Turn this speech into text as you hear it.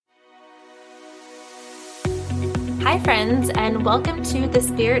Hi, friends, and welcome to The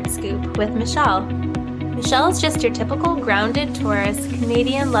Spirit Scoop with Michelle. Michelle is just your typical grounded Taurus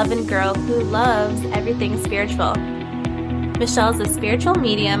Canadian loving girl who loves everything spiritual. Michelle's a spiritual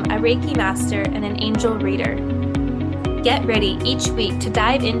medium, a Reiki master, and an angel reader. Get ready each week to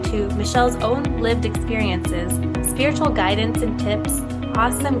dive into Michelle's own lived experiences, spiritual guidance and tips,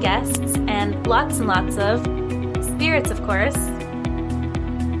 awesome guests, and lots of spirits, of course.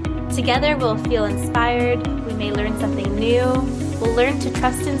 Together, we'll feel inspired, we may learn something new, we'll learn to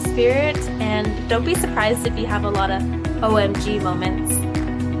trust in spirit, and don't be surprised if you have a lot of OMG moments.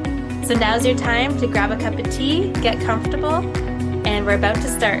 So now's your time to grab a cup of tea, get comfortable, and we're about to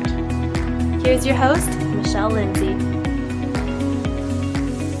start. Here's your host, Michelle Lindsay.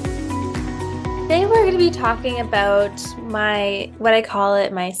 Today we're going to be talking about what I call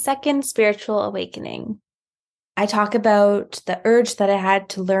my second spiritual awakening. I talk about the urge that I had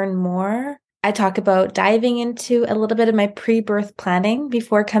to learn more. I talk about diving into a little bit of my pre-birth planning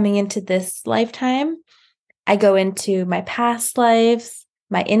before coming into this lifetime. I go into my past lives,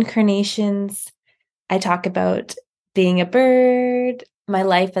 my incarnations. I talk about being a bird, my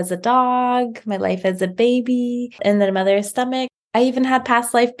life as a dog, my life as a baby in the mother's stomach. I even had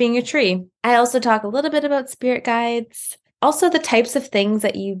past life being a tree. I also talk a little bit about spirit guides. Also, the types of things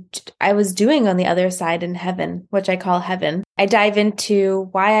that I was doing on the other side in heaven, which I call heaven. I dive into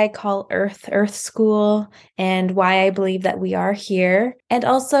why I call Earth school and why I believe that we are here. And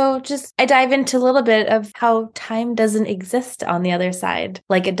also I dive into a little bit of how time doesn't exist on the other side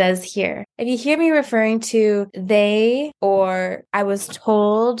like it does here. If you hear me referring to they or I was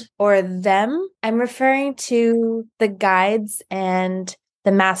told or them, I'm referring to the guides and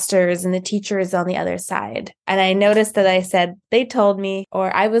the masters and the teachers on the other side. And I noticed that I said they told me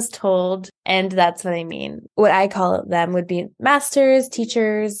or I was told, and that's what I mean. What I call them would be masters,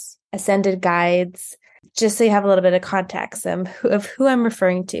 teachers, ascended guides, just so you have a little bit of context of who I'm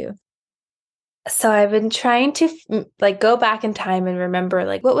referring to. So I've been trying to go back in time and remember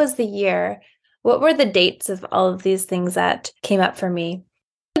what was the year? What were the dates of all of these things that came up for me?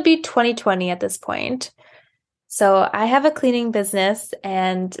 It would be 2020 at this point. So I have a cleaning business,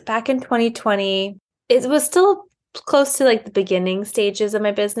 and back in 2020, it was still close to the beginning stages of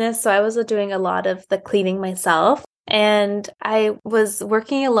my business. So I was doing a lot of the cleaning myself, and I was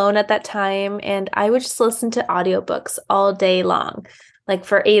working alone at that time, and I would just listen to audiobooks all day long,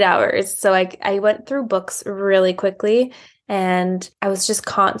 for 8 hours. So I went through books really quickly, and I was just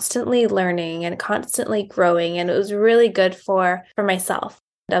constantly learning and constantly growing, and it was really good for myself.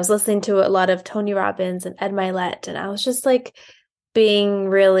 I was listening to a lot of Tony Robbins and Ed Milet, and I was just being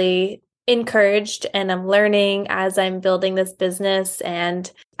really encouraged, and I'm learning as I'm building this business, and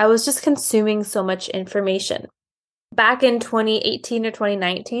I was just consuming so much information. Back in 2018 or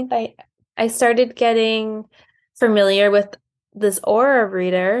 2019, I started getting familiar with this aura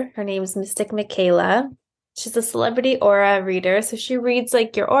reader. Her name's Mystic Michaela. She's a celebrity aura reader. So she reads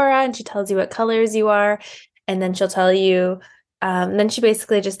your aura, and she tells you what colors you are, and then she'll tell you then she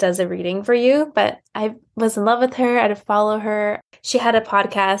basically just does a reading for you. But I was in love with her. I'd follow her. She had a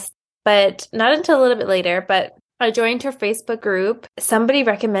podcast, but not until a little bit later. But I joined her Facebook group. Somebody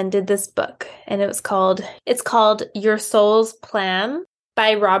recommended this book, and it's called Your Soul's Plan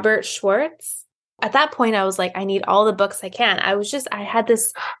by Robert Schwartz. At that point, I was I need all the books I can. I had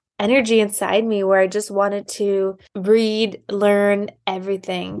this energy inside me where I just wanted to read, learn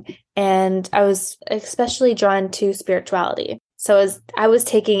everything. And I was especially drawn to spirituality. So I was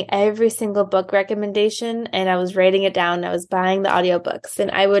taking every single book recommendation and I was writing it down. I was buying the audiobooks,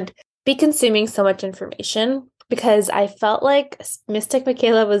 and I would be consuming so much information because I felt like Mystic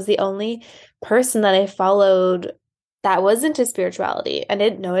Michaela was the only person that I followed that was into spirituality. I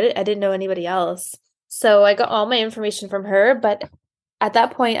didn't know it. I didn't know anybody else. So I got all my information from her, but at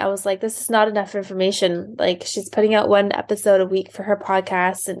that point, I was this is not enough information. She's putting out one episode a week for her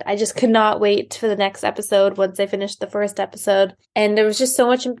podcast, and I just could not wait for the next episode once I finished the first episode. And there was just so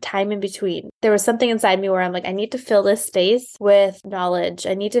much time in between. There was something inside me where I'm I need to fill this space with knowledge.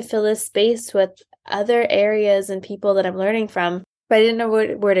 I need to fill this space with other areas and people that I'm learning from, but I didn't know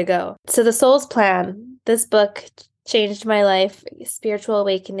where to go. So The Soul's Plan, this book changed my life, spiritual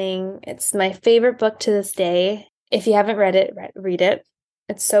awakening. It's my favorite book to this day. If you haven't read it, read it.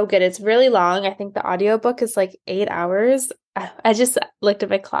 It's so good. It's really long. I think the audiobook is 8 hours. I just looked at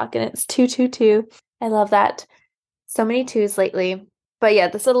my clock and it's 2:22. I love that. So many twos lately. But yeah,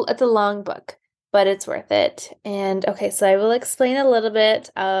 it's a long book, but it's worth it. And okay, so I will explain a little bit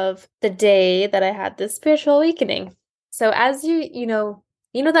of the day that I had this spiritual awakening. So as you know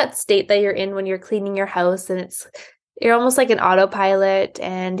that state that you're in when you're cleaning your house and you're almost like an autopilot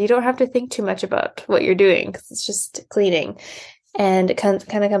and you don't have to think too much about what you're doing because it's just cleaning and it kind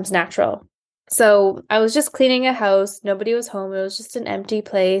of comes natural. So I was just cleaning a house. Nobody was home. It was just an empty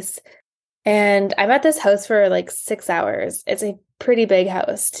place. And I'm at this house for like 6 hours. It's a pretty big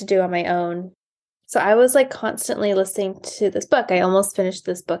house to do on my own. So I was like constantly listening to this book. I almost finished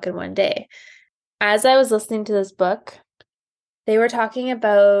this book in one day. As I was listening to this book, they were talking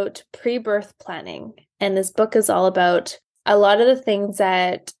about pre-birth planning. And this book is all about a lot of the things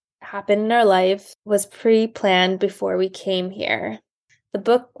that happen in our life was pre-planned before we came here. The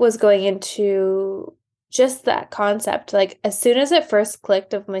book was going into just that concept. Like as soon as it first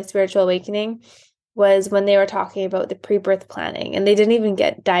clicked of my spiritual awakening was when they were talking about the pre-birth planning, and they didn't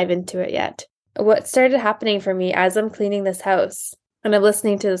even dive into it yet. What started happening for me as I'm cleaning this house and I'm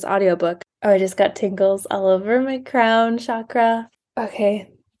listening to this audiobook, I just got tingles all over my crown chakra. Okay,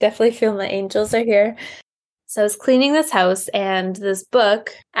 definitely feel my angels are here. So I was cleaning this house and this book,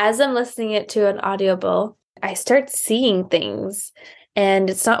 as I'm listening it to an audiobook, I start seeing things. And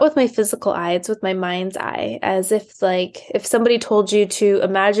it's not with my physical eye, it's with my mind's eye. As if somebody told you to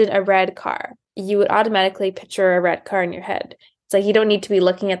imagine a red car, you would automatically picture a red car in your head. It's like you don't need to be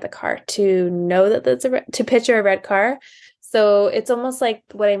looking at the car to know that to picture a red car. So it's almost like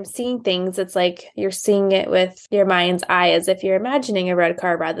when I'm seeing things, it's like you're seeing it with your mind's eye as if you're imagining a red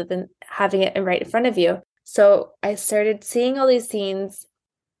car rather than having it right in front of you. So I started seeing all these scenes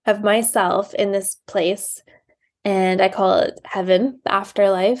of myself in this place, and I call it heaven, the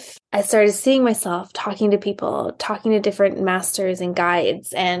afterlife. I started seeing myself talking to people, talking to different masters and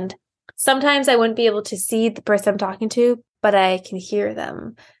guides. And sometimes I wouldn't be able to see the person I'm talking to, but I can hear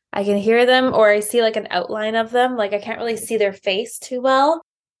them. I can hear them, or I see like an outline of them. Like I can't really see their face too well,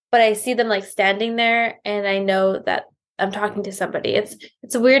 but I see them like standing there and I know that I'm talking to somebody.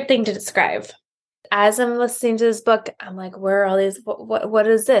 It's a weird thing to describe. As I'm listening to this book, I'm like, where are all these, what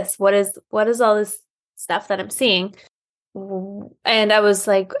is this? What is all this stuff that I'm seeing? And I was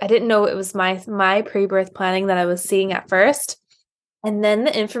like, I didn't know it was my pre-birth planning that I was seeing at first. And then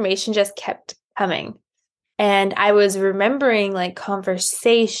the information just kept coming. And I was remembering like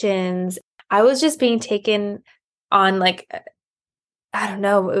conversations. I was just being taken on like, I don't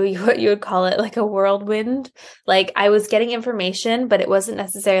know what you would call it, like a whirlwind. Like I was getting information, but it wasn't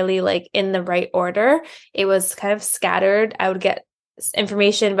necessarily like in the right order. It was kind of scattered. I would get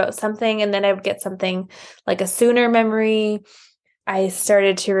information about something, and then I would get something like a sooner memory. I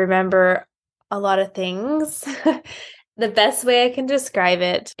started to remember a lot of things. The best way I can describe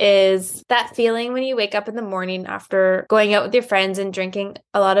it is that feeling when you wake up in the morning after going out with your friends and drinking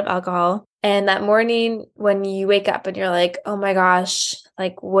a lot of alcohol. And that morning when you wake up and you're like, oh my gosh,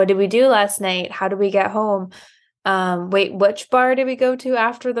 like, what did we do last night? How did we get home? Wait, which bar did we go to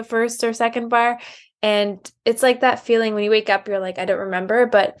after the first or second bar? And it's like that feeling when you wake up, you're like, I don't remember.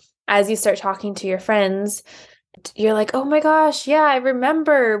 But as you start talking to your friends, you're like, oh my gosh, yeah, I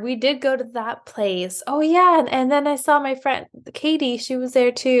remember we did go to that place. Oh yeah. And then I saw my friend Katie, she was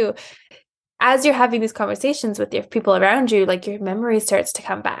there too. As you're having these conversations with your people around you, like your memory starts to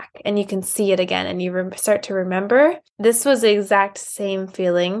come back and you can see it again and you start to remember. This was the exact same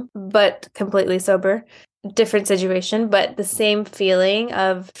feeling, but completely sober. Different situation, but the same feeling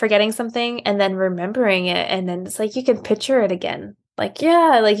of forgetting something and then remembering it. And then it's like you can picture it again. Like,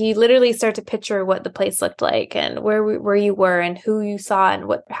 yeah, like you literally start to picture what the place looked like and where you were and who you saw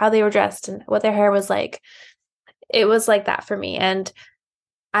and how they were dressed and what their hair was like. It was like that for me. And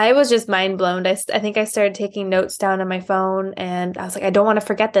I was just mind blown. I think I started taking notes down on my phone and I was like, I don't want to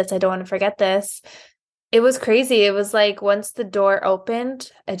forget this. I don't want to forget this. It was crazy. It was like once the door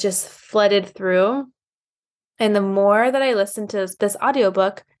opened, it just flooded through. And the more that I listened to this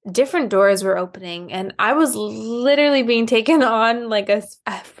audiobook, different doors were opening. And I was literally being taken on like a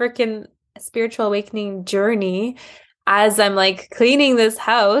freaking spiritual awakening journey as I'm like cleaning this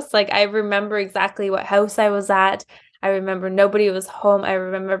house. Like I remember exactly what house I was at. I remember nobody was home. I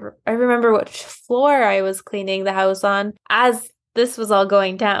remember what floor I was cleaning the house on as this was all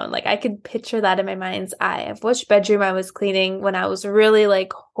going down. Like I could picture that in my mind's eye of which bedroom I was cleaning when I was really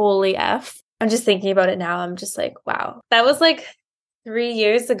like, holy F. I'm just thinking about it now. I'm just like, wow, that was like 3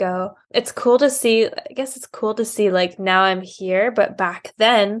 years ago. It's cool to see. I guess it's cool to see like now I'm here. But back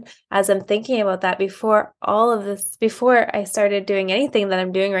then, as I'm thinking about that before all of this, before I started doing anything that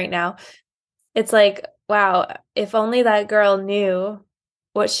I'm doing right now, it's like, wow, if only that girl knew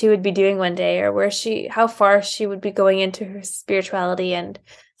what she would be doing one day or how far she would be going into her spirituality and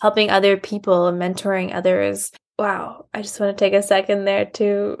helping other people and mentoring others. Wow, I just want to take a second there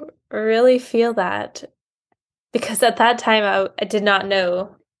to really feel that because at that time I did not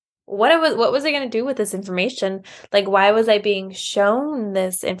know what was I going to do with this information? Like, why was I being shown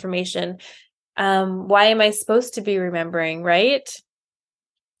this information? Why am I supposed to be remembering, right?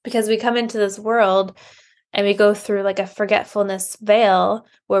 Because we come into this world and we go through like a forgetfulness veil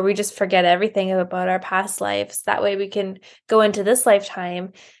where we just forget everything about our past lives. That way we can go into this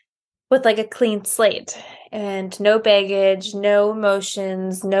lifetime with like a clean slate and no baggage, no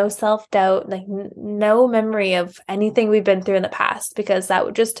emotions, no self-doubt, like no memory of anything we've been through in the past, because that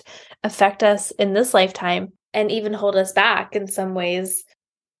would just affect us in this lifetime and even hold us back in some ways.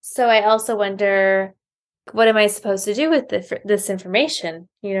 So I also wonder, what am I supposed to do with this information?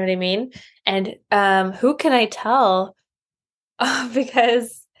 You know what I mean? And who can I tell?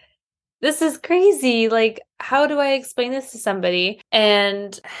 Because this is crazy. Like, how do I explain this to somebody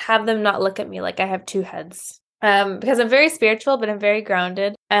and have them not look at me like I have two heads? Because I'm very spiritual, but I'm very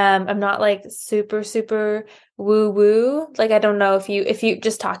grounded. I'm not like super, super woo woo. Like, I don't know if you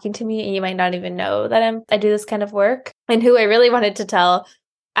just talking to me and you might not even know that I do this kind of work. And who I really wanted to tell,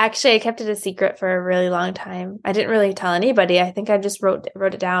 actually, I kept it a secret for a really long time. I didn't really tell anybody. I think I just wrote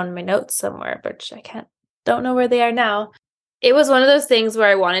it down in my notes somewhere, but don't know where they are now. It was one of those things where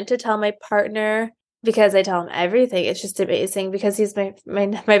I wanted to tell my partner because I tell him everything. It's just amazing because he's my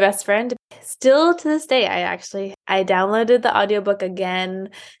best friend. Still to this day, I downloaded the audiobook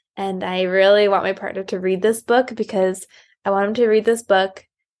again, and I really want my partner to read this book because I want him to read this book,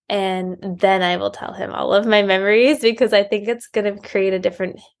 and then I will tell him all of my memories because I think it's going to create a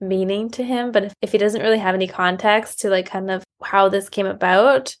different meaning to him. But if he doesn't really have any context to like kind of how this came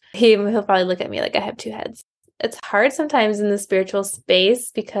about, he'll probably look at me like I have two heads. It's hard sometimes in the spiritual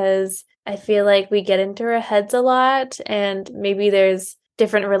space because I feel like we get into our heads a lot, and maybe there's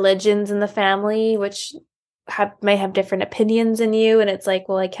different religions in the family which might have different opinions in you, and it's like,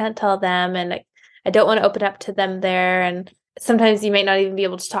 well, I can't tell them, and I don't want to open up to them there, and sometimes you might not even be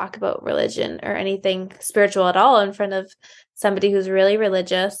able to talk about religion or anything spiritual at all in front of somebody who's really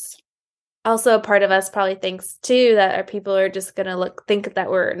religious. Also, a part of us probably thinks too that our people are just gonna think that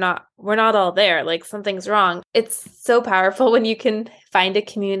we're not all there, like something's wrong. It's so powerful when you can find a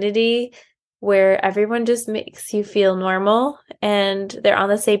community where everyone just makes you feel normal and they're on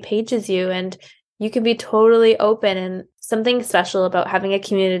the same page as you, and you can be totally open. And something special about having a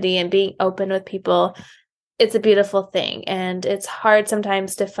community and being open with people, it's a beautiful thing. And it's hard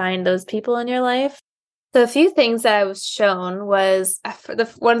sometimes to find those people in your life. So a few things that I was shown was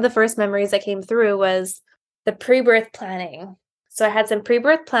one of the first memories that came through was the pre-birth planning. So I had some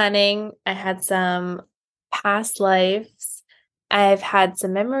pre-birth planning. I had some past lives. I've had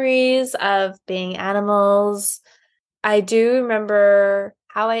some memories of being animals. I do remember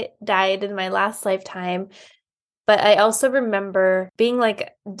how I died in my last lifetime, but I also remember being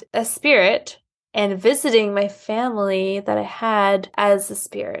like a spirit and visiting my family that I had as a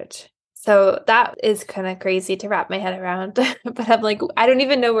spirit. So that is kind of crazy to wrap my head around. But I'm like, I don't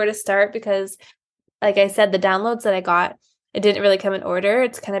even know where to start because, like I said, the downloads that I got, it didn't really come in order.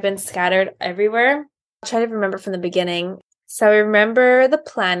 It's kind of been scattered everywhere. I'll try to remember from the beginning. So I remember the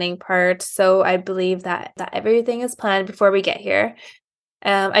planning part. So I believe that everything is planned before we get here.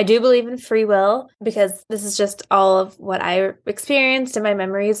 I do believe in free will because this is just all of what I experienced and my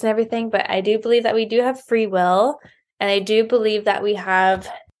memories and everything. But I do believe that we do have free will. And I do believe that we have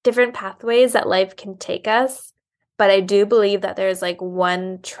different pathways that life can take us. But I do believe that there's like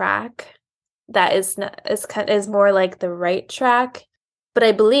one track that is more like the right track. But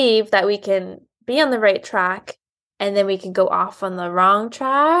I believe that we can be on the right track and then we can go off on the wrong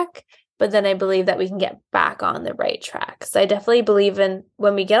track. But then I believe that we can get back on the right track. So I definitely believe in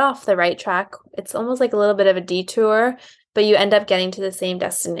when we get off the right track, it's almost like a little bit of a detour, but you end up getting to the same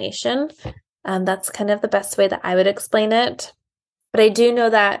destination. That's kind of the best way that I would explain it. But I do know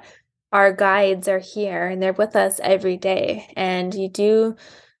that our guides are here and they're with us every day. And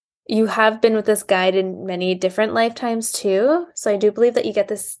you have been with this guide in many different lifetimes too. So I do believe that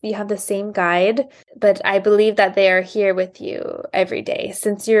you have the same guide, but I believe that they are here with you every day.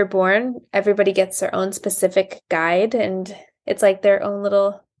 Since you were born, everybody gets their own specific guide, and it's like their own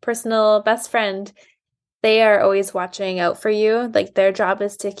little personal best friend. They are always watching out for you. Like, their job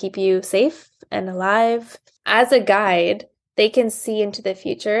is to keep you safe and alive. As a guide, they can see into the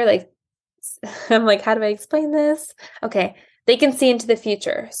future. Like, I'm like, how do I explain this? Okay. They can see into the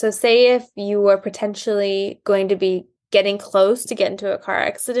future. So say if you were potentially going to be getting close to get into a car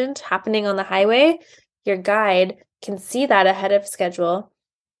accident happening on the highway, your guide can see that ahead of schedule.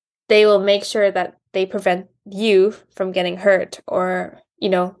 They will make sure that they prevent you from getting hurt or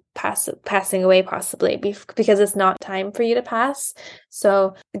passing away possibly because it's not time for you to pass.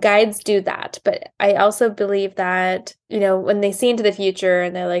 So the guides do that. But I also believe that, when they see into the future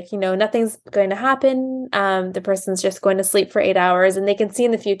and they're like, nothing's going to happen. The person's just going to sleep for 8 hours and they can see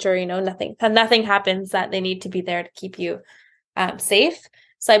in the future, nothing happens, that they need to be there to keep you safe.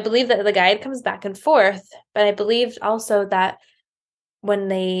 So I believe that the guide comes back and forth, but I believe also that when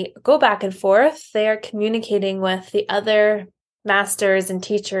they go back and forth, they are communicating with the other masters and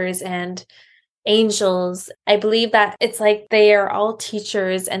teachers and angels. I believe that it's like they are all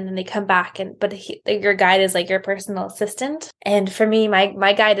teachers and then they come back but your guide is like your personal assistant. And for me,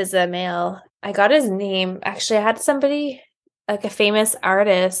 my guide is a male. I got his name. Actually, I had somebody, like a famous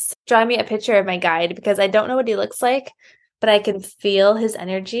artist, draw me a picture of my guide because I don't know what he looks like, but I can feel his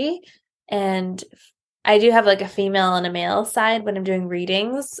energy. And I do have like a female and a male side when I'm doing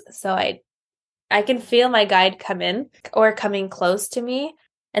readings. So I can feel my guide come in or coming close to me.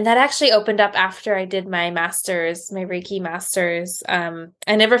 And that actually opened up after I did my master's, my Reiki master's. I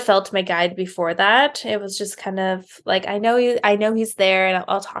never felt my guide before that. It was just kind of like, I know he's there and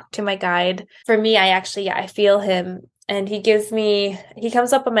I'll talk to my guide. For me, I feel him, and he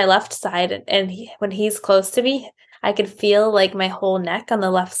comes up on my left side, and when he's close to me, I could feel like my whole neck on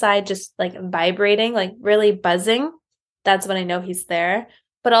the left side just like vibrating, like really buzzing. That's when I know he's there.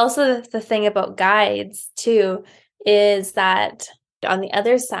 But also the thing about guides too is that on the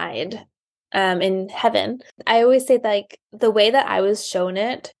other side, in heaven, I always say that, like, the way that I was shown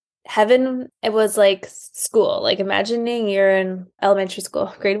heaven, it was like school. Like, imagining you're in elementary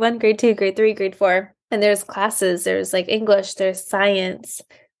school, grade 1, grade 2, grade 3, grade 4, and there's classes, there's like English, there's science.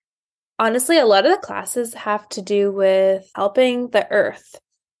 Honestly, a lot of the classes have to do with helping the earth,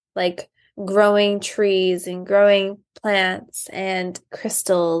 like growing trees and growing plants and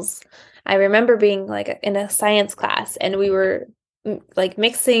crystals. I remember being like in a science class, and we were like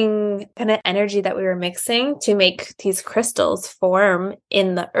mixing kind of energy that we were mixing to make these crystals form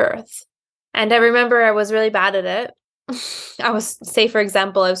in the earth. And I remember I was really bad at it. For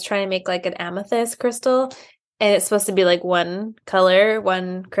example, I was trying to make like an amethyst crystal, and it's supposed to be like one color,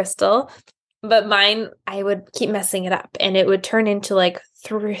 one crystal. But mine, I would keep messing it up, and it would turn into like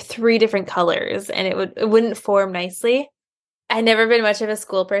three different colors, and it wouldn't form nicely. I never been much of a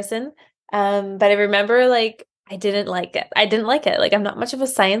school person, but I remember like I didn't like it. Like, I'm not much of a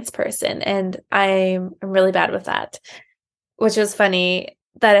science person, and I'm really bad with that, which was funny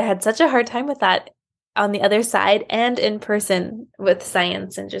that I had such a hard time with that on the other side and in person with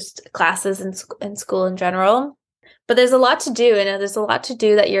science and just classes in school in general. But there's a lot to do, and there's a lot to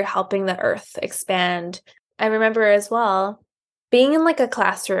do that you're helping the earth expand. I remember as well being in like a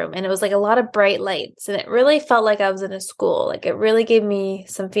classroom, and it was like a lot of bright lights, and it really felt like I was in a school. Like, it really gave me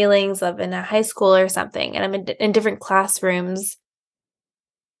some feelings of in a high school or something. And I'm in different classrooms,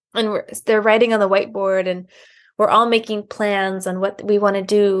 and they're writing on the whiteboard, and we're all making plans on what we want to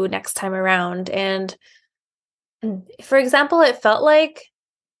do next time around. And for example, it felt like,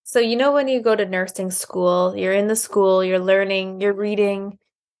 so when you go to nursing school, you're in the school, you're learning, you're reading,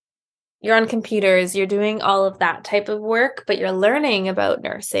 you're on computers, you're doing all of that type of work, but you're learning about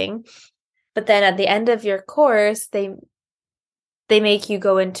nursing. But then at the end of your course, they make you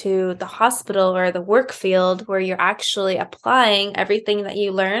go into the hospital or the work field where you're actually applying everything that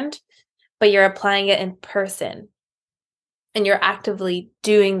you learned, but you're applying it in person. And you're actively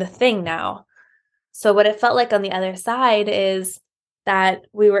doing the thing now. So what it felt like on the other side is that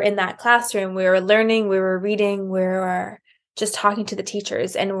we were in that classroom, we were learning, we were reading, we were just talking to the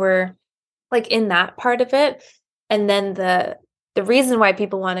teachers, and we're like in that part of it. And then the reason why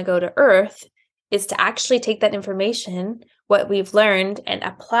people want to go to Earth is to actually take that information, what we've learned, and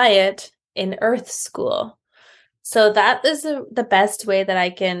apply it in Earth school. So that is the best way that I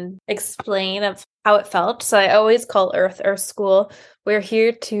can explain of how it felt. So I always call Earth school. We're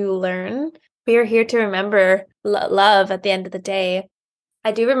here to learn. We are here to remember love at the end of the day.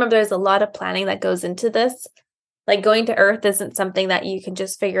 I do remember there's a lot of planning that goes into this. Like, going to Earth isn't something that you can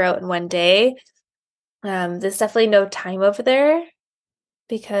just figure out in one day. There's definitely no time over there,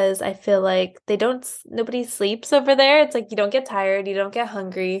 because I feel like nobody sleeps over there. It's like you don't get tired, you don't get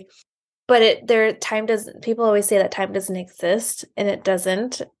hungry. But people always say that time doesn't exist, and it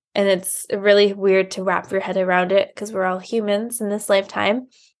doesn't. And it's really weird to wrap your head around it, because we're all humans in this lifetime.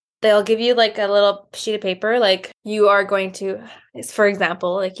 They'll give you like a little sheet of paper, like, you are going to, for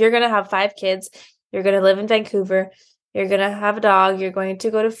example, like, you're going to have 5 kids, you're going to live in Vancouver, you're going to have a dog, you're going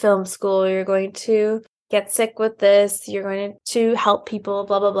to go to film school, you're going to get sick with this, you're going to help people,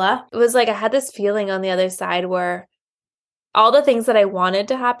 blah, blah, blah. It was like I had this feeling on the other side where all the things that I wanted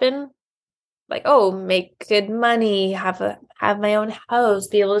to happen, like, oh, make good money, have my own house,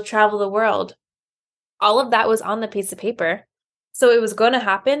 be able to travel the world. All of that was on the piece of paper. So it was going to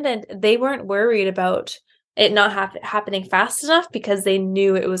happen, and they weren't worried about it not happening fast enough because they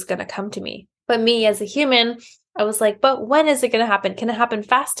knew it was going to come to me. But me as a human, I was like, but when is it going to happen? Can it happen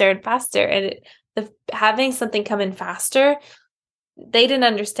faster and faster? And having something come in faster, they didn't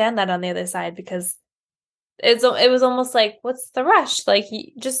understand that on the other side because it was almost like, what's the rush? Like,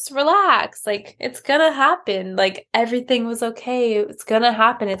 just relax. Like, it's gonna happen. Like, everything was okay. It's gonna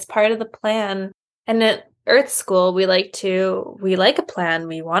happen. It's part of the plan. And at Earth School, we like a plan.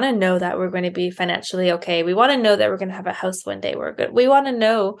 We want to know that we're going to be financially okay. We want to know that we're going to have a house one day. We're good. We want to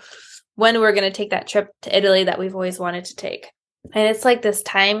know when we're going to take that trip to Italy that we've always wanted to take. And it's like this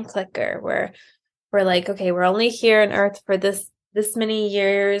time clicker where we're like, okay, we're only here on Earth for this many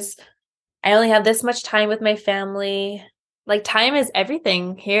years. I only have this much time with my family. Like, time is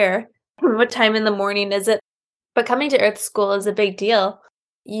everything here. What time in the morning is it? But coming to Earth School is a big deal.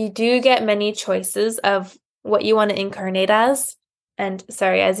 You do get many choices of what you want to incarnate as. And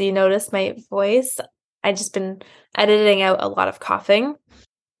sorry, as you notice my voice, I just been editing out a lot of coughing.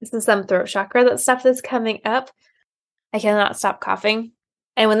 This is some throat chakra stuff that's coming up. I cannot stop coughing.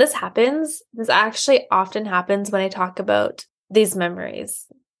 And when this happens, this actually often happens when I talk about these memories.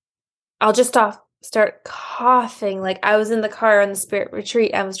 I'll just start coughing. Like, I was in the car on the spirit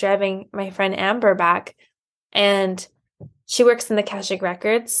retreat. I was driving my friend Amber back, and she works in the Akashic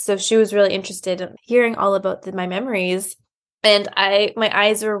Records, so she was really interested in hearing all about my memories. And my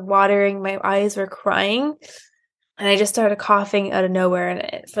eyes were watering, my eyes were crying, and I just started coughing out of nowhere.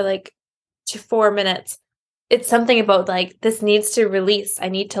 And for like 4 minutes, it's something about like, this needs to release. I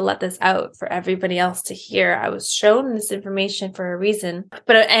need to let this out for everybody else to hear. I was shown this information for a reason,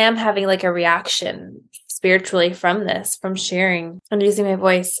 but I am having like a reaction spiritually from this, from sharing and using my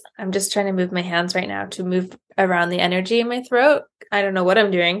voice. I'm just trying to move my hands right now to move around the energy in my throat. I don't know what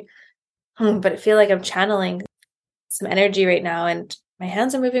I'm doing, but I feel like I'm channeling some energy right now, and my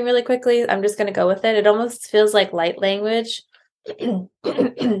hands are moving really quickly. I'm just going to go with it. It almost feels like light language. I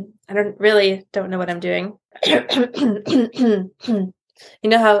don't know what I'm doing. You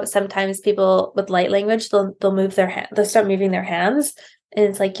know how sometimes people with light language, they'll move their hand, they'll start moving their hands, and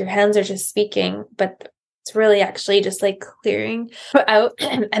it's like your hands are just speaking, but it's really actually just like clearing out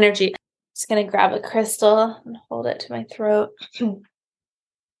energy. Just gonna grab a crystal and hold it to my throat.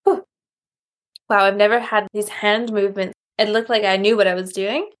 Wow, I've never had these hand movements. It looked like I knew what I was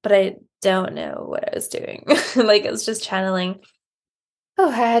doing, but I don't know what I was doing. Like, it was just channeling. Oh,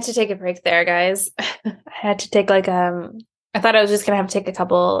 I had to take a break there, guys. I had to take like I thought I was just gonna have to take a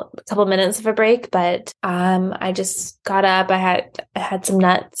couple minutes of a break, but I just got up. I had some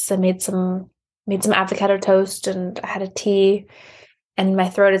nuts. I made some avocado toast, and I had a tea, and my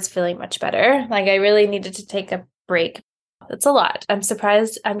throat is feeling much better. Like, I really needed to take a break. It's a lot. I'm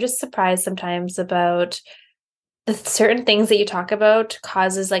just surprised sometimes about the certain things that you talk about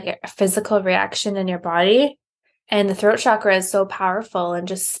causes like a physical reaction in your body. And the throat chakra is so powerful, and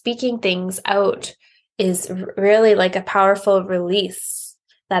just speaking things out is really like a powerful release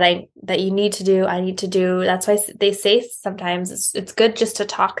that you need to do. I need to do. That's why they say sometimes it's good just to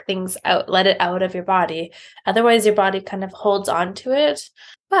talk things out, let it out of your body. Otherwise, your body kind of holds on to it.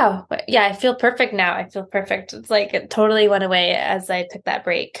 Wow. But yeah, I feel perfect now. I feel perfect. It's like it totally went away as I took that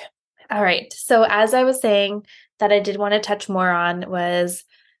break. All right. So as I was saying, that I did want to touch more on was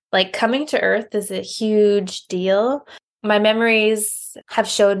like, coming to Earth is a huge deal. My memories have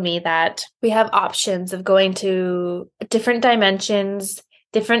showed me that we have options of going to different dimensions,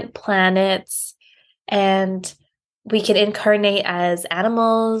 different planets, and we can incarnate as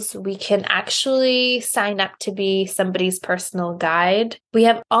animals. We can actually sign up to be somebody's personal guide. We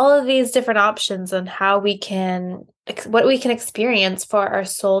have all of these different options on what we can experience for our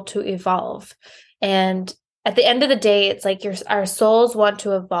soul to evolve. And at the end of the day, it's like our souls want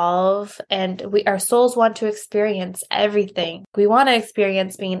to evolve, and our souls want to experience everything. We want to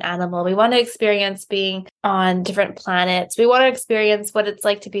experience being an animal. We want to experience being on different planets. We want to experience what it's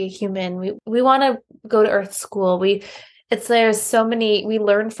like to be a human. We want to go to Earth School. There's so many, we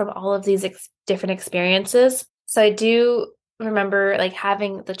learn from all of these different experiences. So I do remember like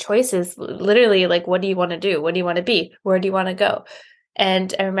having the choices, literally like, what do you want to do? What do you want to be? Where do you want to go?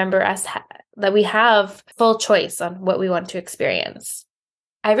 And I remember that we have full choice on what we want to experience.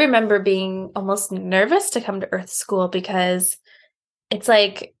 I remember being almost nervous to come to Earth School because it's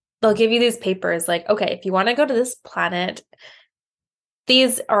like, they'll give you these papers like, okay, if you want to go to this planet,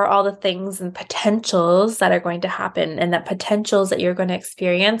 these are all the things and potentials that are going to happen, and the potentials that you're going to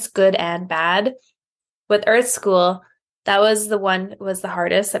experience, good and bad. With Earth School, that was the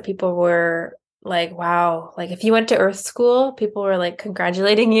hardest, that people were like, wow, like if you went to Earth school, people were like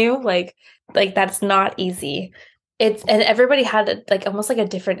congratulating you. Like that's not easy. And everybody had like almost like a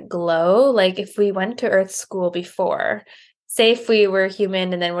different glow. Like if we went to Earth school before, say if we were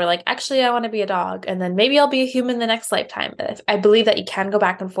human and then we're like, actually, I want to be a dog, and then maybe I'll be a human the next lifetime. I believe that you can go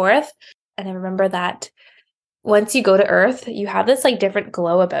back and forth. And I remember that once you go to Earth, you have this like different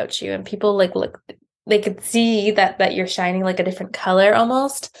glow about you, and people like look, they could see that you're shining like a different color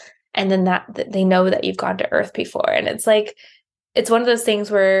almost, and then that they know that you've gone to Earth before, and it's like it's one of those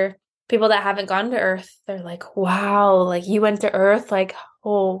things where people that haven't gone to Earth, they're like, wow, like you went to Earth, like,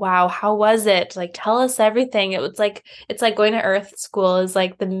 oh wow, how was it? Like tell us everything. It was like it's like going to Earth school is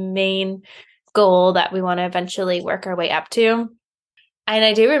like the main goal that we want to eventually work our way up to. And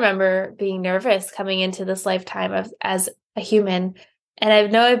I do remember being nervous coming into this lifetime as a human. And I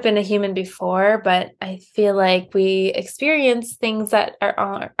know I've been a human before, but I feel like we experience things that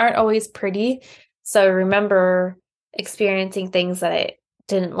aren't always pretty. So I remember experiencing things that I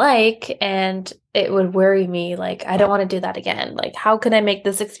didn't like, and it would worry me. Like, I don't want to do that again. Like, how can I make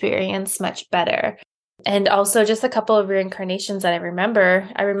this experience much better? And also just a couple of reincarnations that I remember.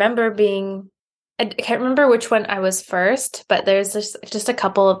 I remember being I can't remember which one I was first, but there's just a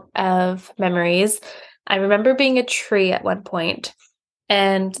couple of memories. I remember being a tree at one point,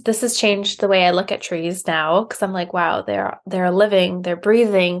 and this has changed the way I look at trees now because I'm like, wow, they're living, they're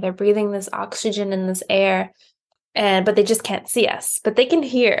breathing this oxygen in this air, and but they just can't see us, but they can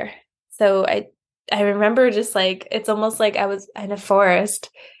hear. So I remember just like it's almost like I was in a forest.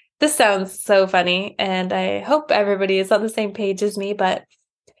 This sounds so funny, and I hope everybody is on the same page as me, but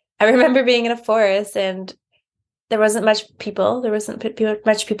I remember being in a forest and there wasn't much people. There wasn't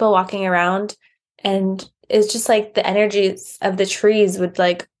much people walking around. And it's just like the energies of the trees would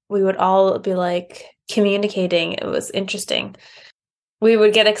like, we would all be like communicating. It was interesting. We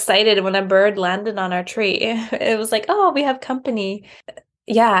would get excited when a bird landed on our tree. It was like, oh, we have company.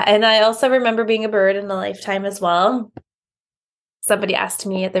 Yeah. And I also remember being a bird in a lifetime as well. Somebody asked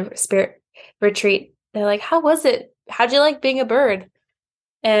me at the spirit retreat, they're like, how was it? How'd you like being a bird?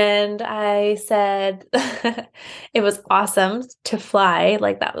 And I said it was awesome to fly.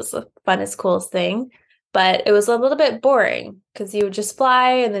 Like that was the funnest, coolest thing. But it was a little bit boring because you would just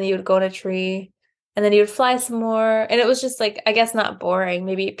fly and then you would go in a tree and then you would fly some more. And it was just like, I guess not boring,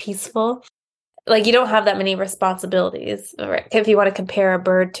 maybe peaceful. Like you don't have that many responsibilities, right? If you want to compare a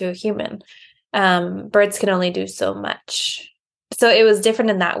bird to a human, birds can only do so much. So it was different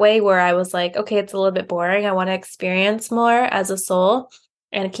in that way where I was like, okay, it's a little bit boring. I want to experience more as a soul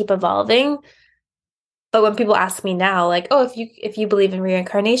and keep evolving. But when people ask me now, like, oh, if you believe in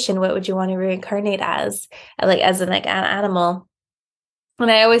reincarnation, what would you want to reincarnate as? Like as an animal.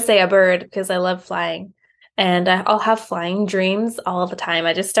 And I always say a bird because I love flying. And I'll have flying dreams all the time.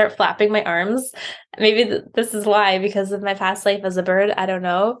 I just start flapping my arms. Maybe this is why, because of my past life as a bird. I don't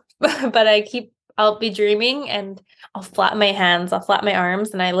know. But I'll be dreaming and I'll flap my hands, I'll flap my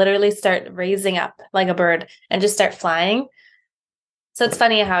arms, and I literally start raising up like a bird and just start flying. So it's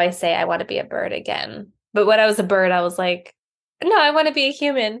funny how I say I want to be a bird again. But when I was a bird, I was like, no, I want to be a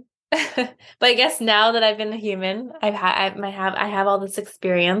human. But I guess now that I've been a human, I have all this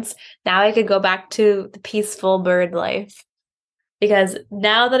experience. Now I could go back to the peaceful bird life. Because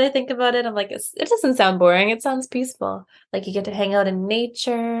now that I think about it, I'm like, it doesn't sound boring. It sounds peaceful. Like you get to hang out in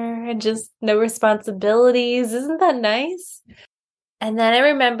nature and just no responsibilities. Isn't that nice? And then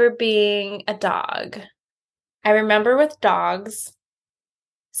I remember being a dog. I remember with dogs.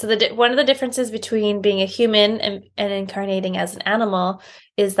 So one of the differences between being a human and incarnating as an animal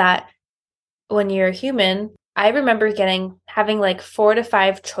is that when you're a human, I remember having like 4 to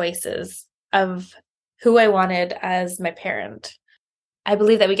 5 choices of who I wanted as my parent. I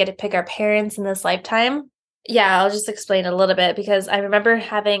believe that we get to pick our parents in this lifetime. Yeah, I'll just explain a little bit because I remember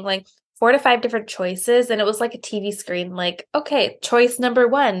having like 4 to 5 different choices and it was like a TV screen, like, okay, choice number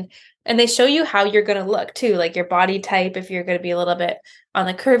 1. And they show you how you're going to look too, like your body type, if you're going to be a little bit on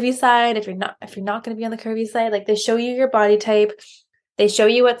the curvy side, if you're not going to be on the curvy side, like they show you your body type. They show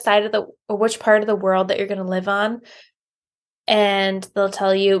you what side or which part of the world that you're going to live on. And they'll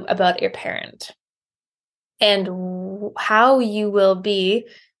tell you about your parent and how you will be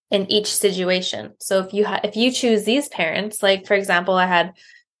in each situation. So if you choose these parents, like for example,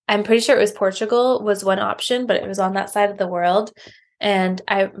 I'm pretty sure it was Portugal was one option, but it was on that side of the world. And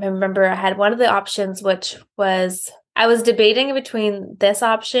I remember I had one of the options, which was I was debating between this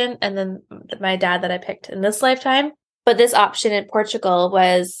option and then my dad that I picked in this lifetime. But this option in Portugal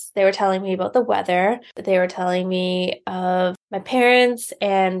was they were telling me about the weather, they were telling me of my parents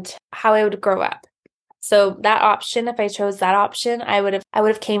and how I would grow up. So that option, if I chose that option, I would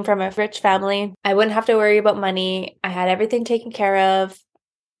have came from a rich family. I wouldn't have to worry about money. I had everything taken care of.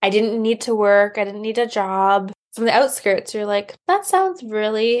 I didn't need to work. I didn't need a job. From the outskirts, you're like, that sounds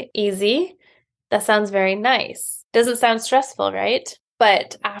really easy. That sounds very nice. Doesn't sound stressful, right?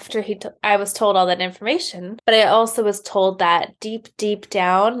 But after I was told all that information, but I also was told that deep, deep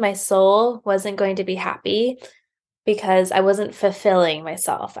down, my soul wasn't going to be happy because I wasn't fulfilling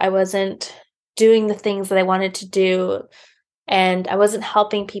myself. I wasn't doing the things that I wanted to do, and I wasn't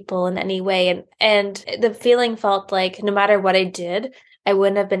helping people in any way. And the feeling felt like no matter what I did, I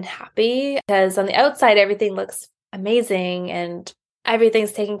wouldn't have been happy because on the outside everything looks amazing and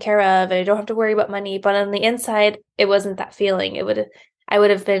everything's taken care of and I don't have to worry about money. But on the inside, it wasn't that feeling. I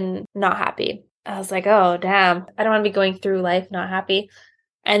would have been not happy. I was like, oh damn, I don't want to be going through life not happy.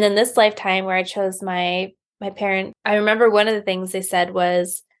 And then this lifetime where I chose my parent, I remember one of the things they said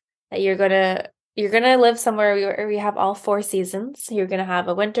was that you're gonna live somewhere where we have all four seasons. You're gonna have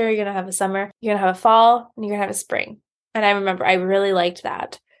a winter, you're gonna have a summer, you're gonna have a fall, and you're gonna have a spring. And I remember I really liked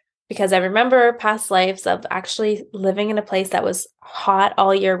that because I remember past lives of actually living in a place that was hot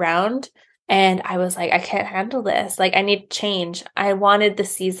all year round. And I was like, I can't handle this. Like, I need change. I wanted the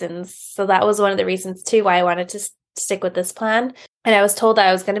seasons. So that was one of the reasons too why I wanted to stick with this plan. And I was told that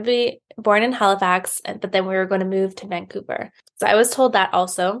I was going to be born in Halifax, but then we were going to move to Vancouver. So I was told that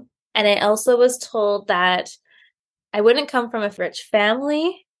also. And I also was told that I wouldn't come from a rich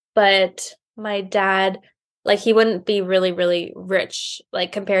family, but my dad, like, he wouldn't be really, really rich,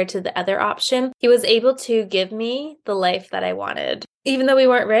 like, compared to the other option. He was able to give me the life that I wanted. Even though we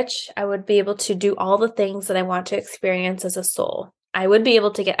weren't rich, I would be able to do all the things that I want to experience as a soul. I would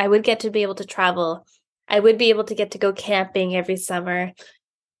get to be able to travel. I would be able to get to go camping every summer.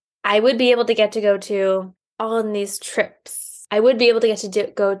 I would be able to get to go to all of these trips. I would be able to get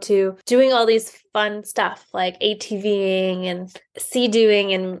to go to doing all these fun stuff like ATVing and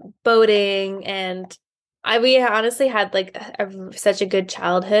sea-doing and boating. And we honestly had like such a good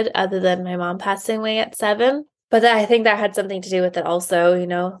childhood other than my mom passing away at 7. But I think that had something to do with it also,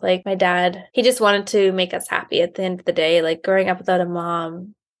 like my dad, he just wanted to make us happy at the end of the day. Like growing up without a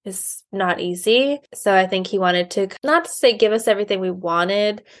mom is not easy. So I think he wanted to, not to say give us everything we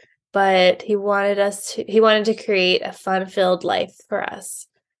wanted, but he wanted to create a fun-filled life for us.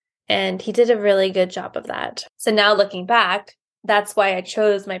 And he did a really good job of that. So now looking back, that's why I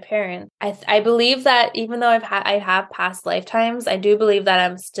chose my parents. I believe that even though I have past lifetimes, I do believe that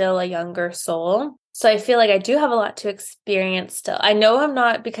I'm still a younger soul. So I feel like I do have a lot to experience still. I know I'm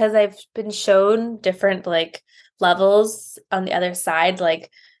not, because I've been shown different like levels on the other side, like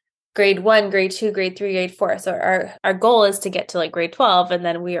grade 1, grade 2, grade 3, grade 4. So our goal is to get to like grade 12, and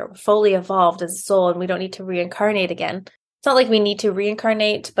then we are fully evolved as a soul and we don't need to reincarnate again. It's not like we need to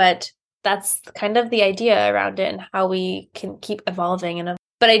reincarnate, but that's kind of the idea around it and how we can keep evolving.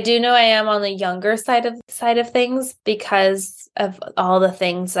 But I do know I am on the younger side of things because of all the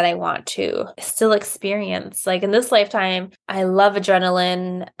things that I want to still experience. Like in this lifetime, I love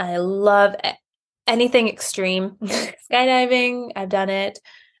adrenaline. I love anything extreme. Skydiving, I've done it.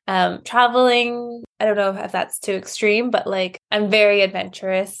 Traveling, I don't know if that's too extreme, but like I'm very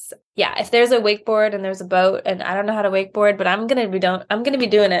adventurous. Yeah, if there's a wakeboard and there's a boat and I don't know how to wakeboard, but I'm gonna be doing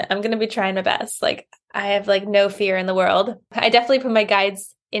it. I'm gonna be trying my best. Like I have like no fear in the world. I definitely put my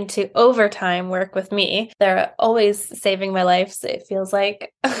guides into overtime work with me. They're always saving my life, so it feels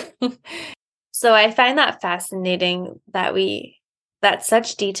like. So I find that fascinating that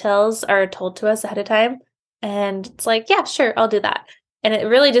such details are told to us ahead of time. And it's like, yeah, sure, I'll do that. And it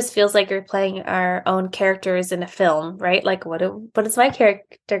really just feels like you're playing our own characters in a film, right? Like, what is my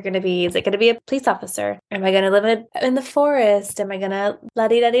character going to be? Is it going to be a police officer? Am I going to live in the forest? Am I going to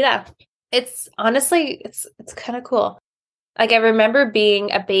la-di-da-di-da? It's honestly, it's kind of cool. Like, I remember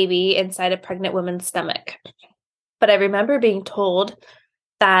being a baby inside a pregnant woman's stomach. But I remember being told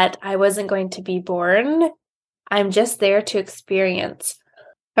that I wasn't going to be born. I'm just there to experience.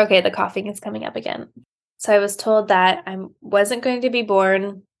 Okay, the coughing is coming up again. So I was told that I wasn't going to be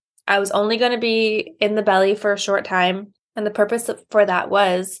born. I was only going to be in the belly for a short time. And the purpose for that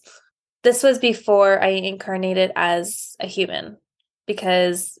this was before I incarnated as a human,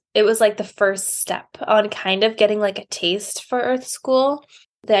 because it was like the first step on kind of getting like a taste for Earth School.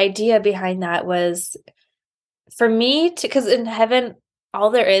 The idea behind that was for me to, because in heaven,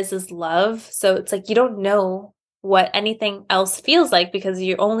 all there is love. So it's like you don't know what anything else feels like because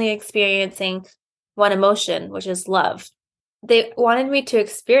you're only experiencing one emotion, which is love. They wanted me to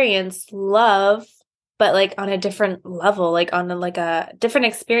experience love, but like on a different level, like on a different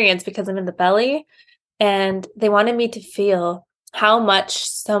experience because I'm in the belly. And they wanted me to feel how much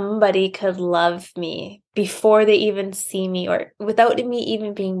somebody could love me before they even see me or without me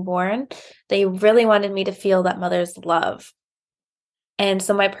even being born. They really wanted me to feel that mother's love. And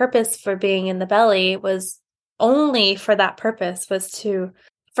so my purpose for being in the belly was only for that purpose, was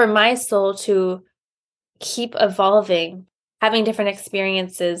for my soul to keep evolving, having different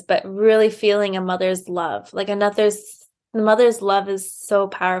experiences, but really feeling a mother's love. Like the mother's love is so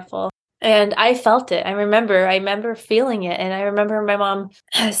powerful. And I felt it. I remember feeling it. And I remember my mom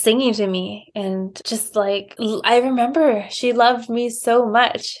singing to me, and just like, I remember she loved me so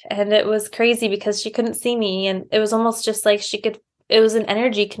much. And it was crazy because she couldn't see me. And it was almost just like it was an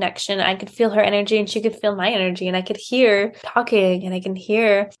energy connection. I could feel her energy and she could feel my energy, and I could hear talking and I can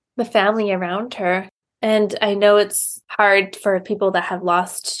hear the family around her. And I know it's hard for people that have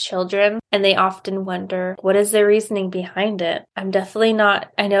lost children, and they often wonder, what is the reasoning behind it? I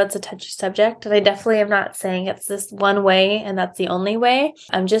know it's a touchy subject, and I definitely am not saying it's this one way and that's the only way.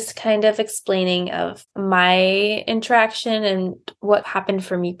 I'm just kind of explaining of my interaction and what happened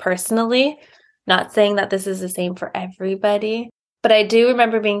for me personally, not saying that this is the same for everybody. But I do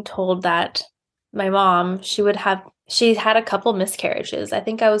remember being told that my mom, she had a couple miscarriages. I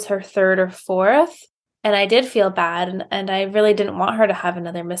think I was her third or fourth. And I did feel bad, and I really didn't want her to have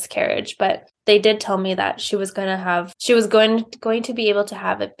another miscarriage, but they did tell me that she was going to be able to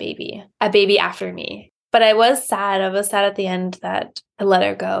have a baby after me. But I was sad. I was sad at the end that I let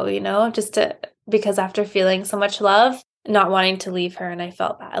her go, because after feeling so much love, not wanting to leave her, and I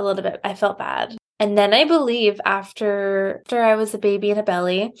felt bad a little bit. I felt bad. And then I believe after I was a baby in a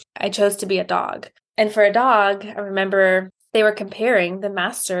belly, I chose to be a dog. And for a dog, I remember the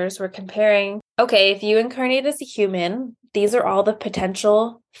masters were comparing, okay, if you incarnate as a human, these are all the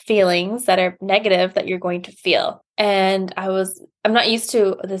potential feelings that are negative that you're going to feel. And I'm not used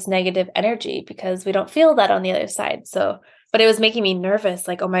to this negative energy because we don't feel that on the other side. But it was making me nervous.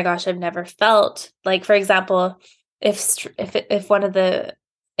 Like, oh my gosh, I've never felt, like, for example, if one of the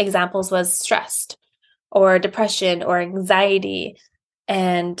examples was stressed or depression or anxiety,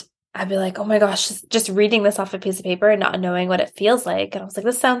 and I'd be like, oh my gosh, just reading this off a piece of paper and not knowing what it feels like. And I was like,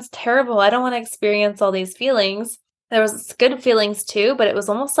 this sounds terrible. I don't want to experience all these feelings. There was good feelings too, but it was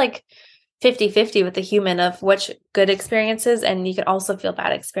almost like 50-50 with the human of which good experiences, and you could also feel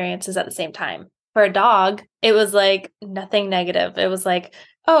bad experiences at the same time. For a dog, it was like nothing negative. It was like,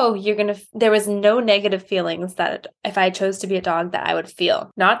 oh, there was no negative feelings that if I chose to be a dog that I would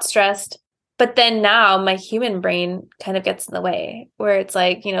feel. Not stressed. But then now my human brain kind of gets in the way, where it's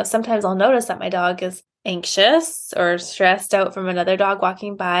like, sometimes I'll notice that my dog is anxious or stressed out from another dog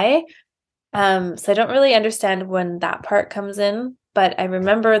walking by. So I don't really understand when that part comes in, but I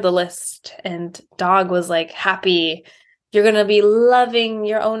remember the list, and dog was like happy. You're going to be loving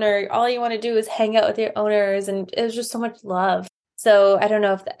your owner. All you want to do is hang out with your owners. And it was just so much love. So I don't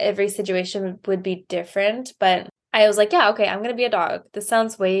know if every situation would be different, but I was like, yeah, okay, I'm going to be a dog. This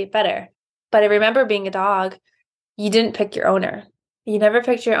sounds way better. But I remember being a dog, you didn't pick your owner. You never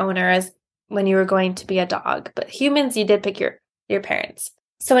picked your owner as when you were going to be a dog. But humans, you did pick your parents.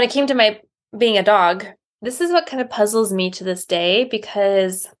 So when it came to my being a dog, this is what kind of puzzles me to this day,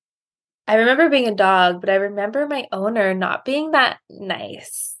 because I remember being a dog, but I remember my owner not being that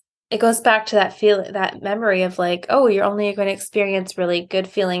nice. It goes back to that memory of like, oh, you're only going to experience really good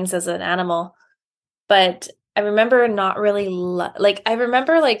feelings as an animal. But I remember not really,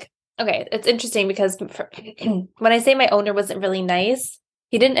 okay, it's interesting because when I say my owner wasn't really nice,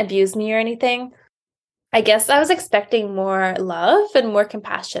 he didn't abuse me or anything. I guess I was expecting more love and more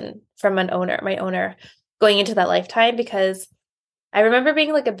compassion from my owner going into that lifetime, because I remember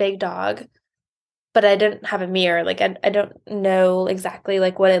being like a big dog, but I didn't have a mirror. Like I don't know exactly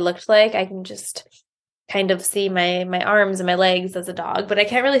like what it looked like. I can just kind of see my arms and my legs as a dog, but I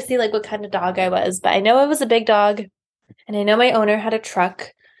can't really see like what kind of dog I was. But I know I was a big dog, and I know my owner had a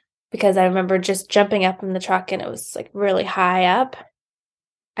truck, because I remember just jumping up in the truck and it was like really high up.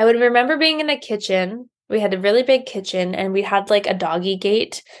 I would remember being in a kitchen. We had a really big kitchen, and we had like a doggy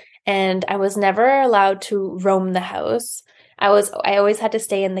gate, and I was never allowed to roam the house. I always had to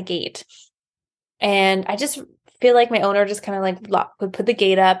stay in the gate. And I just feel like my owner just kind of like would put the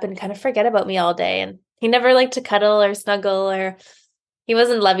gate up and kind of forget about me all day. And he never liked to cuddle or snuggle, or he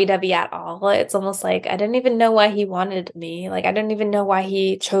wasn't lovey-dovey at all. It's almost like I didn't even know why he wanted me. Like I didn't even know why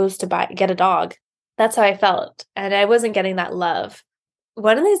he chose to get a dog. That's how I felt. And I wasn't getting that love.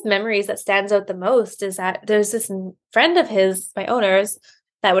 One of these memories that stands out the most is that there's this friend of his, my owner's,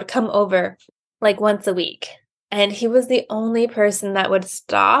 that would come over like once a week. And he was the only person that would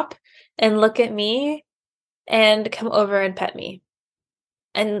stop and look at me and come over and pet me.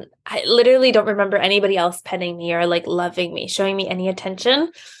 And I literally don't remember anybody else petting me or like loving me, showing me any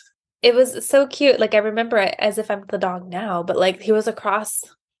attention. It was so cute. Like I remember it as if I'm the dog now, but like he was across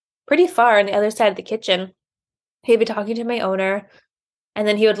pretty far on the other side of the kitchen. He'd be talking to my owner, and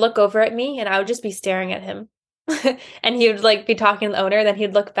then he would look over at me and I would just be staring at him. And he would like be talking to the owner, then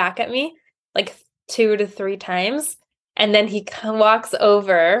he'd look back at me like 2 to 3 times. And then he walks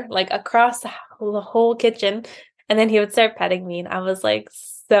over like across the whole kitchen, and then he would start petting me. And I was like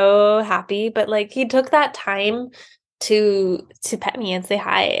so happy. But like he took that time to pet me and say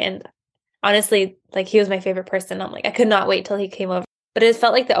hi. And honestly, like he was my favorite person. I'm like, I could not wait till he came over. But it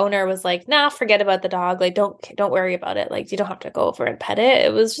felt like the owner was like, nah, forget about the dog. Like, don't worry about it. Like, you don't have to go over and pet it.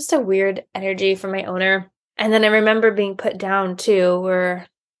 It was just a weird energy from my owner. And then I remember being put down too, where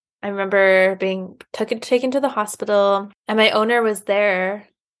I remember being taken to the hospital, and my owner was there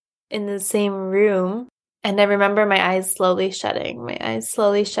in the same room. And I remember my eyes slowly shutting,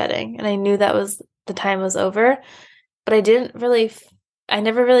 and I knew that was the time was over. But I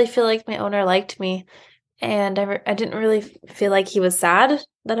never really feel like my owner liked me. And I didn't really feel like he was sad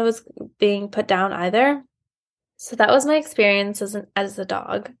that I was being put down either. So that was my experience as a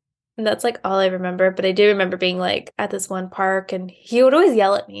dog. And that's like all I remember. But I do remember being like at this one park, and he would always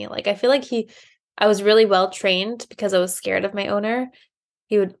yell at me. Like I feel like I was really well trained because I was scared of my owner.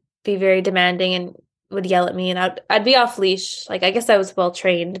 He would be very demanding and would yell at me, and I'd be off leash. Like I guess I was well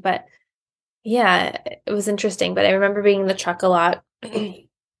trained, but yeah, it was interesting. But I remember being in the truck a lot. And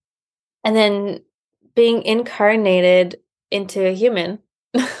then being incarnated into a human.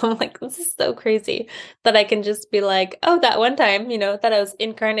 I'm like, this is so crazy that I can just be like, oh, that one time, that I was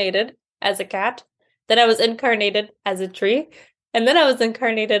incarnated as a cat, then I was incarnated as a tree, and then I was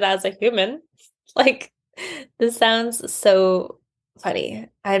incarnated as a human. Like, this sounds so funny.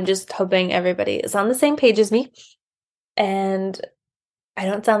 I'm just hoping everybody is on the same page as me and I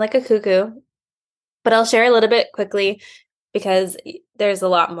don't sound like a cuckoo, but I'll share a little bit quickly because there's a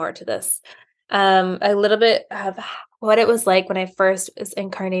lot more to this. A little bit of what it was like when I first was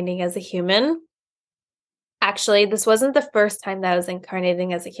incarnating as a human. Actually, this wasn't the first time that I was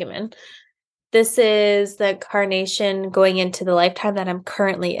incarnating as a human. This is the incarnation going into the lifetime that I'm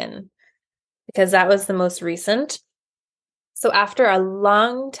currently in, because that was the most recent. So after a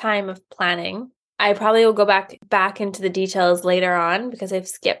long time of planning, I probably will go back into the details later on because I've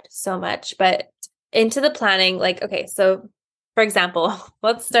skipped so much, but into the planning, like, okay, so for example,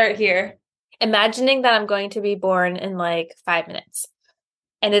 let's start here. Imagining that I'm going to be born in like 5 minutes.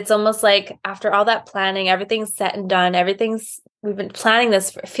 And it's almost like after all that planning, everything's set and done. We've been planning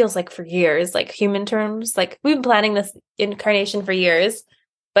this it feels like for years, like human terms. Like we've been planning this incarnation for years.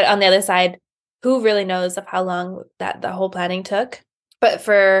 But on the other side, who really knows of how long that the whole planning took? But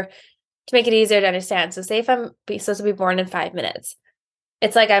to make it easier to understand. So say if I'm supposed to be born in 5 minutes,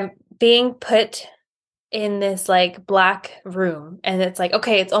 it's like I'm being put in this like black room, and it's like,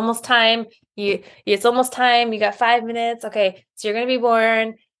 okay, it's almost time. It's almost time. You got 5 minutes. Okay, so you're gonna be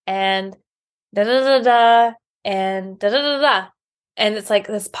born, and da da da da, and da da da da, and it's like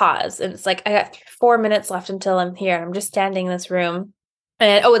this pause, and it's like I got 4 minutes left until I'm here. I'm just standing in this room,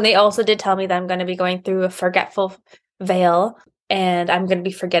 and they also did tell me that I'm going to be going through a forgetful veil, and I'm going to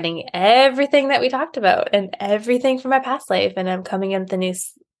be forgetting everything that we talked about and everything from my past life, and I'm coming in with a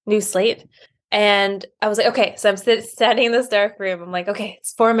new slate. And I was like, okay, so I'm standing in this dark room. I'm like, okay,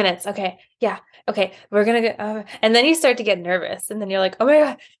 it's 4 minutes. Okay, yeah, okay, we're gonna go. And then you start to get nervous, and then you're like, oh my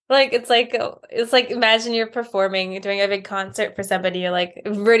God, like it's like imagine you're performing, doing a big concert for somebody. You're like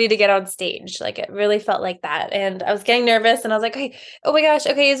ready to get on stage. Like it really felt like that, and I was getting nervous, and I was like, okay, oh my gosh,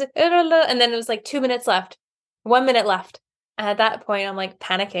 okay, and then it was like 2 minutes left, 1 minute left. And at that point, I'm like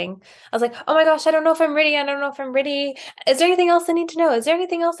panicking. I was like, oh my gosh, I don't know if I'm ready. I don't know if I'm ready. Is there anything else I need to know? Is there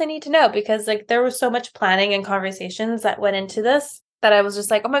anything else I need to know? Because like there was so much planning and conversations that went into this that I was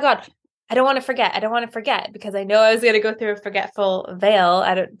just like, oh my God, I don't want to forget. I don't want to forget, because I know I was going to go through a forgetful veil.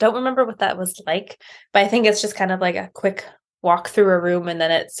 I don't remember what that was like, but I think it's just kind of like a quick walk through a room and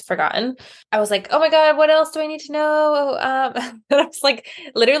then it's forgotten. I was like, oh my God, what else do I need to know? And I was like,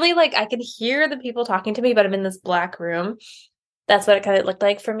 literally, like I can hear the people talking to me, but I'm in this black room. That's what it kind of looked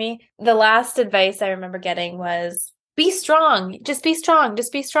like for me. The last advice I remember getting was, be strong. Just be strong.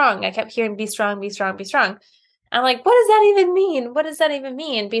 Just be strong. I kept hearing, be strong, be strong, be strong. I'm like, what does that even mean? What does that even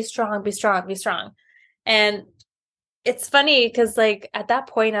mean? Be strong, be strong, be strong. And it's funny because like at that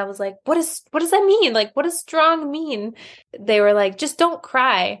point I was like, what does that mean? Like, what does strong mean? They were like, just don't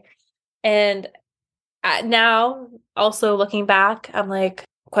cry. And now also looking back, I'm like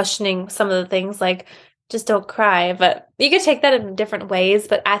questioning some of the things, like just don't cry. But you could take that in different ways.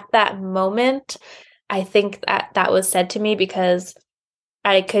 But at that moment, I think that was said to me because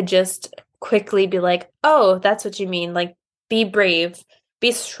I could just quickly be like, oh, that's what you mean. Like, be brave,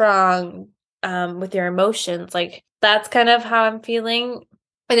 be strong, with your emotions. Like, that's kind of how I'm feeling.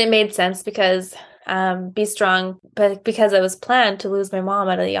 And it made sense because be strong, but because I was planned to lose my mom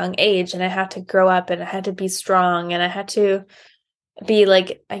at a young age and I had to grow up and I had to be strong and I had to be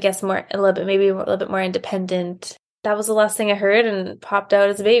like, I guess more, a little bit, maybe a little bit more independent. That was the last thing I heard and popped out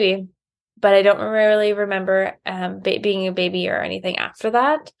as a baby. But I don't really remember being a baby or anything after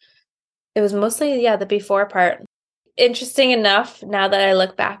that. It was mostly, yeah, the before part. Interesting enough, now that I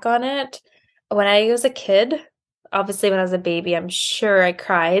look back on it, when I was a kid, obviously when I was a baby, I'm sure I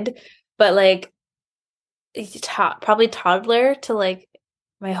cried, but like probably toddler to like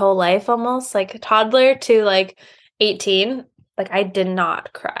my whole life almost, like toddler to like 18, like I did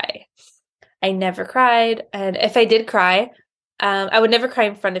not cry. I never cried. And if I did cry, I would never cry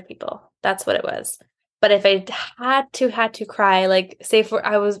in front of people. That's what it was. But if I had to cry, like say for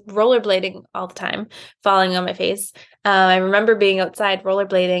I was rollerblading all the time, falling on my face. I remember being outside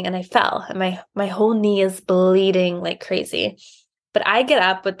rollerblading and I fell and my whole knee is bleeding like crazy. But I get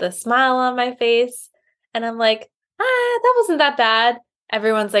up with a smile on my face and I'm like, that wasn't that bad.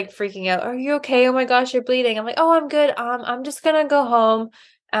 Everyone's like freaking out. Are you okay? Oh my gosh, you're bleeding. I'm like, oh, I'm good. I'm just gonna go home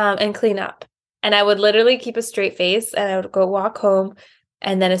and clean up. And I would literally keep a straight face and I would go walk home.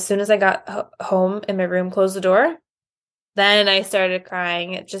 And then as soon as I got home in my room, close the door, then I started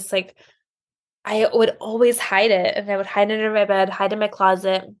crying. It just like, I would always hide it and I would hide it under my bed, hide in my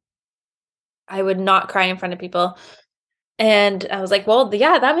closet. I would not cry in front of people. And I was like, well,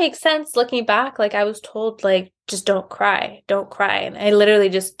 yeah, that makes sense. Looking back, like I was told, like, just don't cry, don't cry. And I literally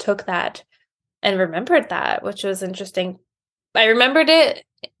just took that and remembered that, which was interesting. I remembered it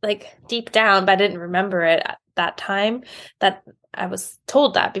like deep down, but I didn't remember it at that time. That I was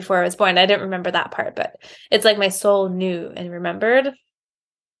told that before I was born. I didn't remember that part, but it's like my soul knew and remembered.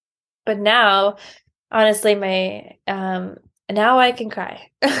 But now, honestly, my now I can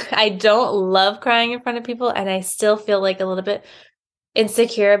cry. I don't love crying in front of people, and I still feel like a little bit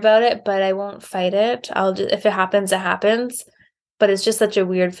insecure about it, but I won't fight it. I'll just, if it happens, it happens. But it's just such a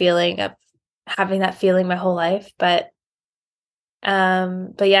weird feeling of having that feeling my whole life. But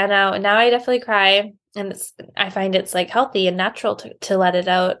yeah, now I definitely cry and I find it's like healthy and natural to let it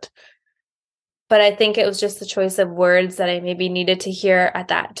out. But I think it was just the choice of words that I maybe needed to hear at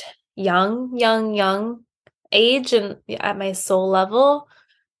that young age and at my soul level.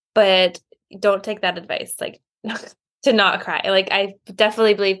 But don't take that advice, like to not cry. Like I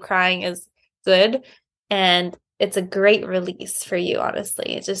definitely believe crying is good and it's a great release for you,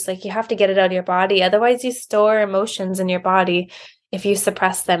 honestly. It's just like you have to get it out of your body. Otherwise, you store emotions in your body if you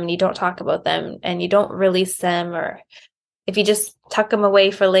suppress them and you don't talk about them and you don't release them, or if you just tuck them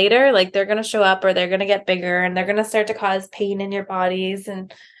away for later, like they're going to show up or they're going to get bigger and they're going to start to cause pain in your bodies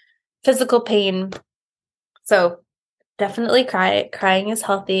and physical pain. So definitely cry. Crying is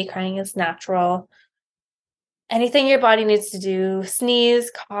healthy. Crying is natural. Anything your body needs to do,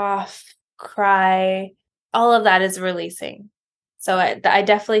 sneeze, cough, cry, all of that is releasing. So I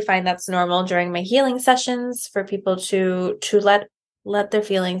definitely find that's normal during my healing sessions for people to let their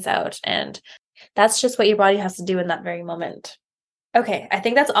feelings out. And that's just what your body has to do in that very moment. Okay, I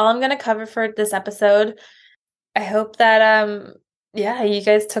think that's all I'm going to cover for this episode. I hope that yeah, you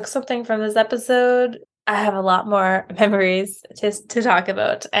guys took something from this episode. I have a lot more memories to talk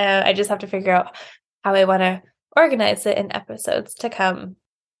about. I just have to figure out how I want to organize it in episodes to come.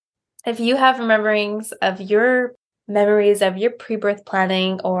 If you have memories of your pre-birth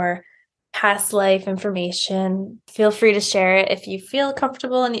planning or past life information, feel free to share it if you feel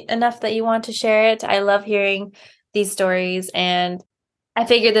comfortable enough that you want to share it. I love hearing these stories, and I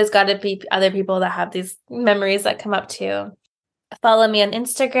figure there's got to be other people that have these memories that come up too. Follow me on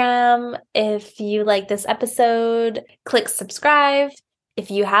Instagram. If you like this episode, click subscribe. If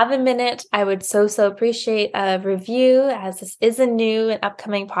you have a minute, I would so appreciate a review, as this is a new and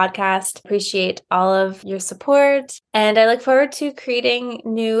upcoming podcast. Appreciate all of your support, and I look forward to creating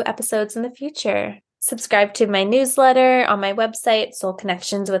new episodes in the future. Subscribe to my newsletter on my website,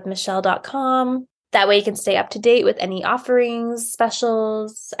 soulconnectionswithmichelle.com. That way you can stay up to date with any offerings,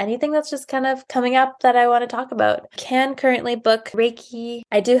 specials, anything that's just kind of coming up that I want to talk about. Can currently book Reiki.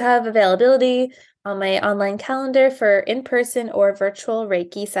 I do have availability on my online calendar for in-person or virtual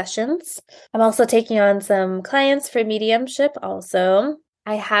Reiki sessions. I'm also taking on some clients for mediumship also.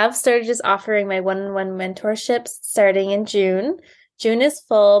 I have started just offering my one-on-one mentorships starting in June. June is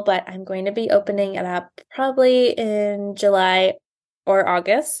full, but I'm going to be opening it up probably in July or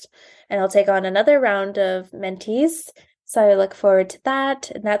August. And I'll take on another round of mentees. So I look forward to that.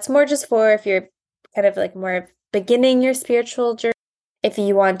 And that's more just for if you're kind of like more beginning your spiritual journey. If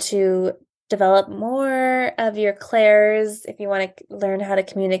you want to develop more of your clairs, if you want to learn how to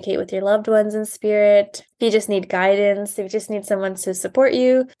communicate with your loved ones in spirit, if you just need guidance, if you just need someone to support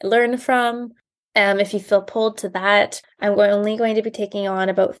you, learn from, if you feel pulled to that, I'm only going to be taking on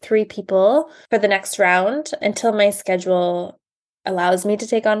about 3 people for the next round until my schedule allows me to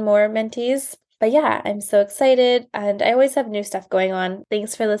take on more mentees. But yeah, I'm so excited and I always have new stuff going on.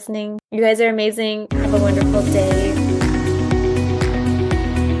 Thanks for listening. You guys are amazing. Have a wonderful day.